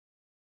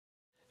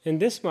In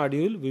this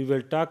module, we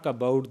will talk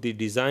about the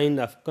design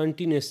of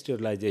continuous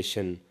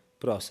sterilization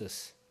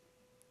process.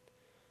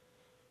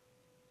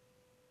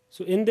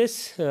 So in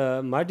this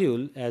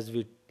module, as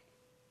we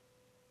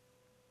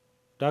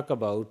talk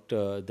about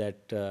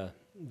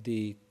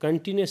the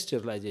continuous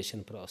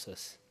sterilization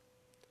process.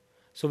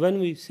 So when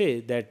we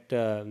say that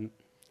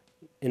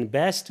in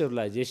batch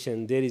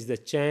sterilization, there is the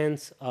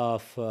chance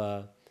of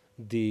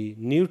the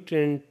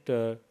nutrient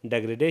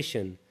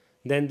degradation,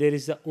 then there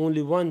is the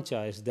only one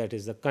choice, that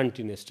is the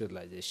continuous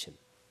sterilization.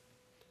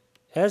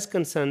 As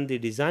concerned, the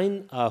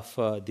design of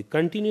the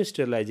continuous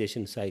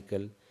sterilization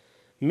cycle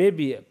may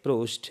be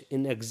approached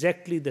in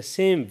exactly the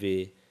same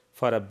way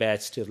for a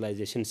batch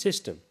sterilization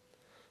system.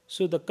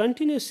 So the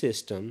continuous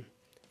system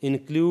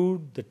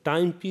include the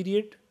time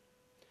period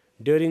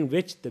during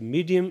which the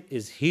medium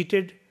is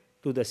heated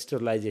to the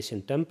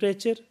sterilization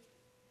temperature.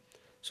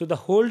 So the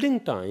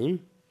holding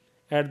time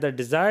at the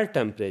desired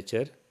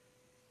temperature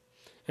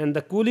and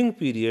the cooling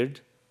period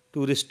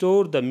to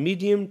restore the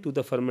medium to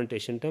the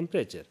fermentation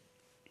temperature.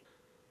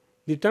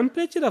 The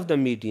temperature of the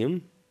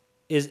medium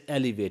is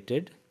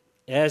elevated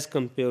as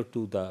compared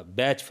to the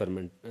batch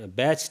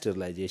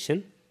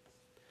sterilization.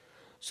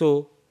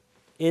 So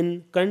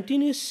in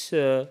continuous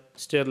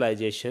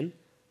sterilization,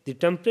 the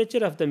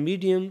temperature of the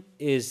medium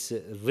is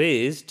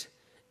raised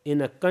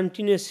in a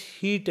continuous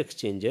heat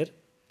exchanger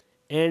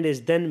and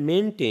is then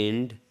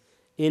maintained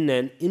in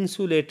an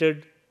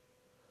insulated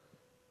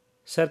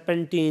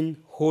serpentine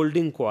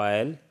holding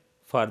coil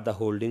for the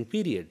holding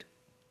period.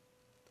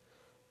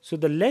 So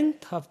the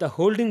length of the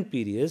holding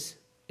periods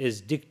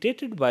is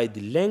dictated by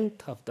the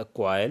length of the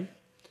coil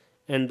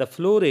and the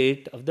flow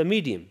rate of the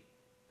medium.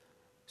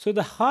 So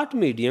the hot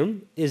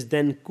medium is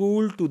then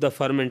cooled to the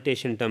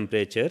fermentation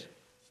temperature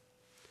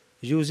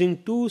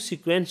using two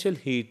sequential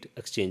heat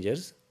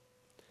exchangers.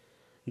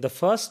 The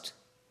first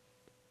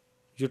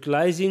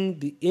utilizing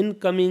the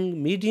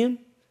incoming medium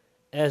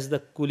as the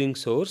cooling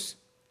source,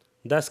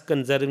 thus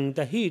conserving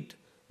the heat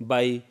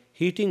by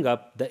heating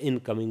up the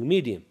incoming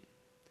medium.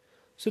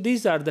 So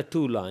these are the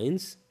two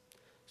lines.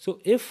 So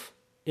if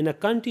in a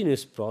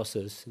continuous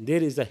process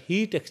there is a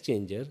heat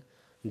exchanger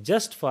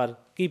just for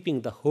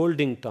keeping the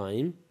holding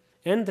time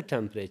and the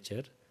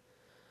temperature,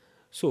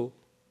 so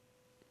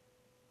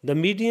the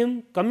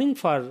medium coming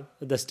for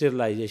the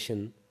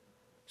sterilization,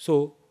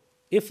 so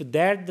if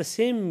that the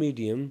same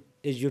medium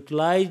is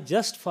utilized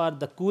just for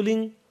the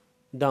cooling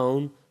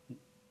down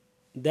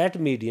that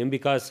medium,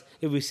 because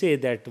if we say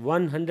that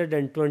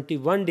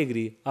 121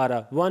 degree or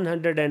a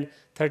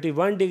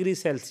 131 degree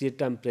Celsius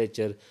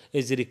temperature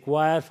is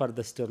required for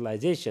the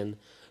sterilization,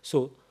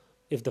 so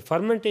if the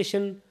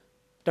fermentation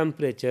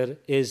temperature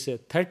is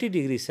 30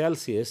 degrees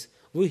Celsius,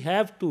 we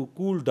have to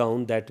cool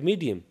down that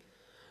medium.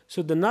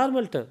 So the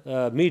normal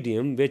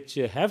medium which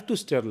have to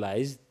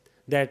sterilize,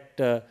 that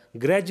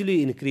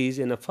gradually increase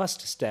in a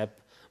first step,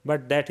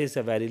 but that is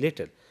a very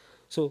little.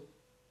 So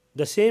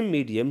the same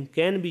medium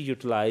can be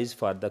utilized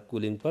for the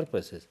cooling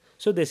purposes.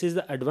 So this is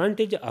the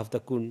advantage of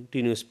the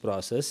continuous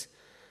process.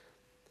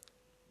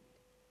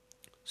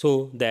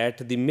 So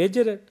that the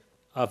measure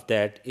of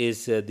that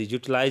is the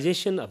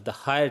utilization of the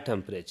higher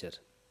temperature,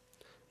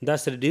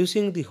 thus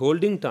reducing the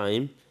holding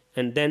time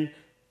and then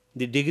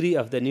the degree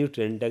of the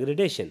nutrient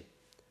degradation.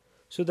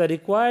 So the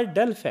required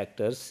del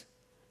factors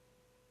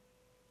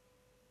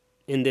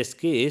in this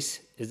case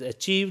is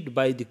achieved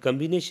by the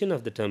combination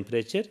of the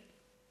temperature,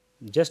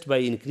 just by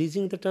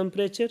increasing the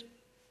temperature,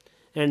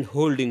 and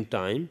holding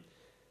time,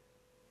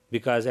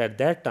 because at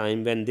that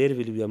time when there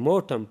will be a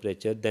more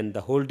temperature, then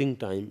the holding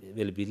time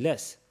will be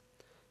less,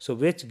 so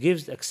which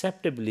gives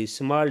acceptably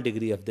small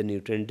degree of the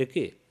nutrient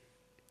decay.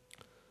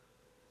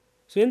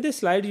 So in this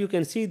slide you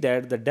can see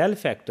that the del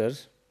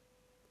factors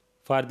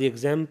for the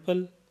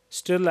example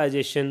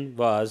sterilization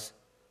was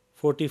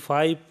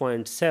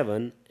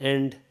 45.7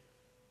 and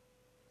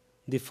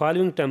the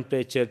following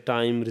temperature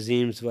time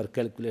regimes were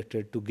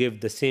calculated to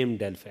give the same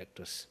del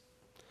factors.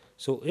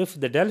 So if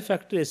the del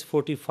factor is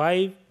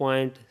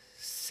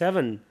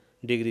 45.7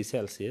 degrees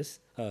Celsius,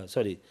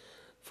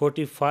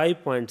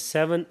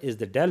 45.7 is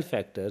the del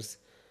factors,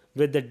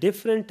 with the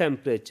different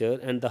temperature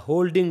and the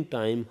holding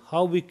time,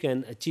 how we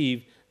can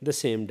achieve the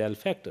same del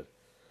factor.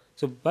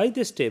 So by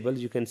this table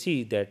you can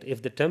see that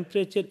if the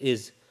temperature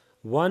is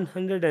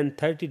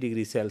 130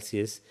 degrees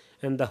Celsius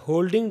and the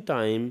holding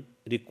time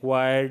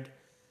required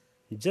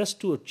just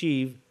to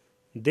achieve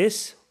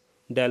this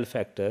del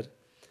factor,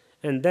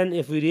 and then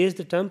if we raise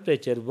the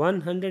temperature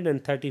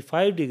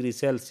 135 degrees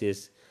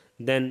Celsius,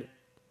 then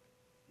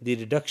the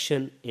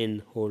reduction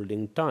in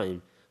holding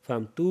time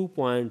from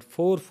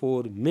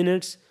 2.44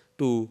 minutes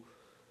to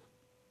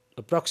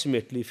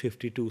approximately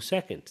 52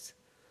 seconds.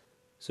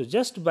 So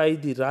just by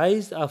the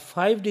rise of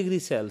 5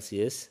 degrees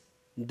Celsius,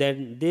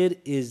 then there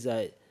is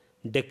a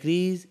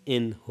decrease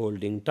in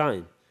holding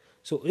time.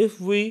 So if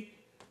we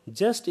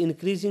just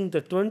increasing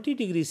the 20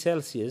 degrees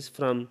Celsius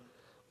from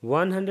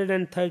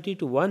 130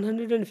 to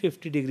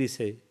 150 degrees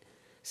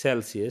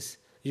Celsius,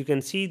 you can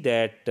see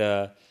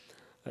that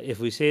if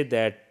we say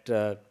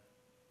that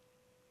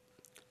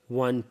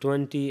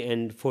 120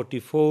 and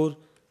 44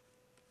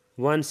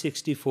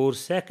 164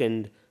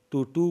 second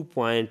to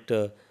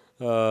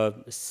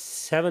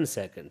 2.7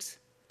 seconds.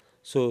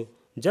 So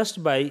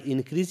just by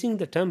increasing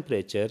the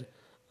temperature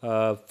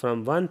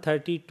from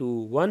 130 to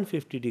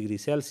 150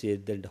 degrees Celsius,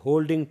 the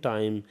holding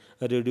time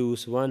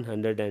reduce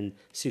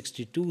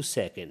 162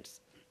 seconds.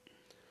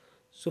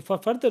 So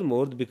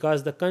furthermore,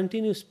 because the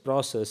continuous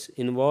process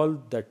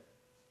involved the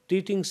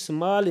treating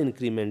small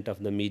increment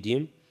of the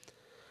medium,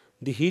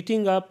 the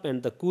heating up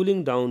and the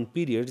cooling down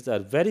periods are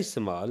very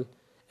small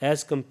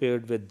as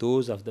compared with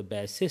those of the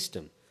batch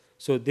system.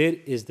 So there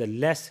is the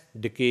less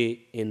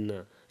decay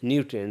in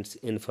nutrients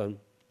in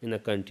a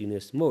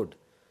continuous mode.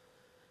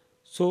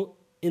 So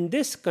in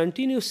this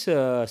continuous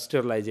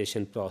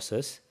sterilization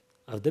process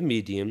of the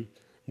medium,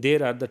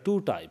 there are the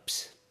two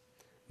types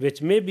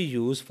which may be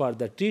used for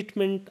the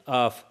treatment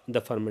of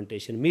the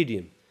fermentation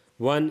medium.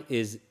 One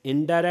is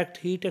indirect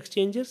heat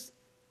exchangers,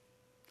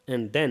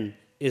 and then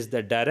is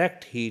the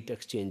direct heat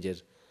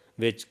exchanger,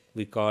 which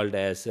we called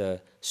as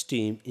a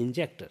steam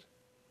injector,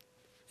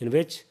 in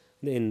which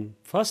in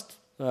first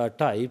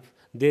type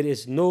there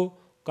is no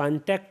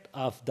contact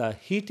of the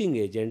heating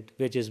agent,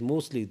 which is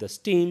mostly the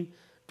steam,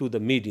 to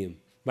the medium,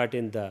 but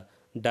in the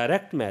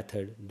direct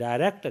method,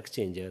 direct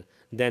exchanger,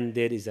 then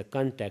there is a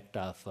contact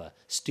of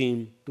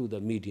steam to the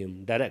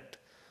medium direct.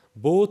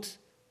 Both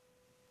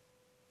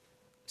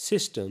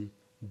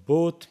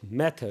both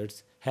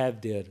methods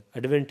have their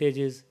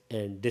advantages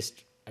and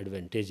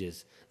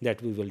disadvantages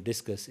that we will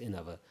discuss in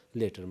our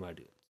later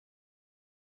module.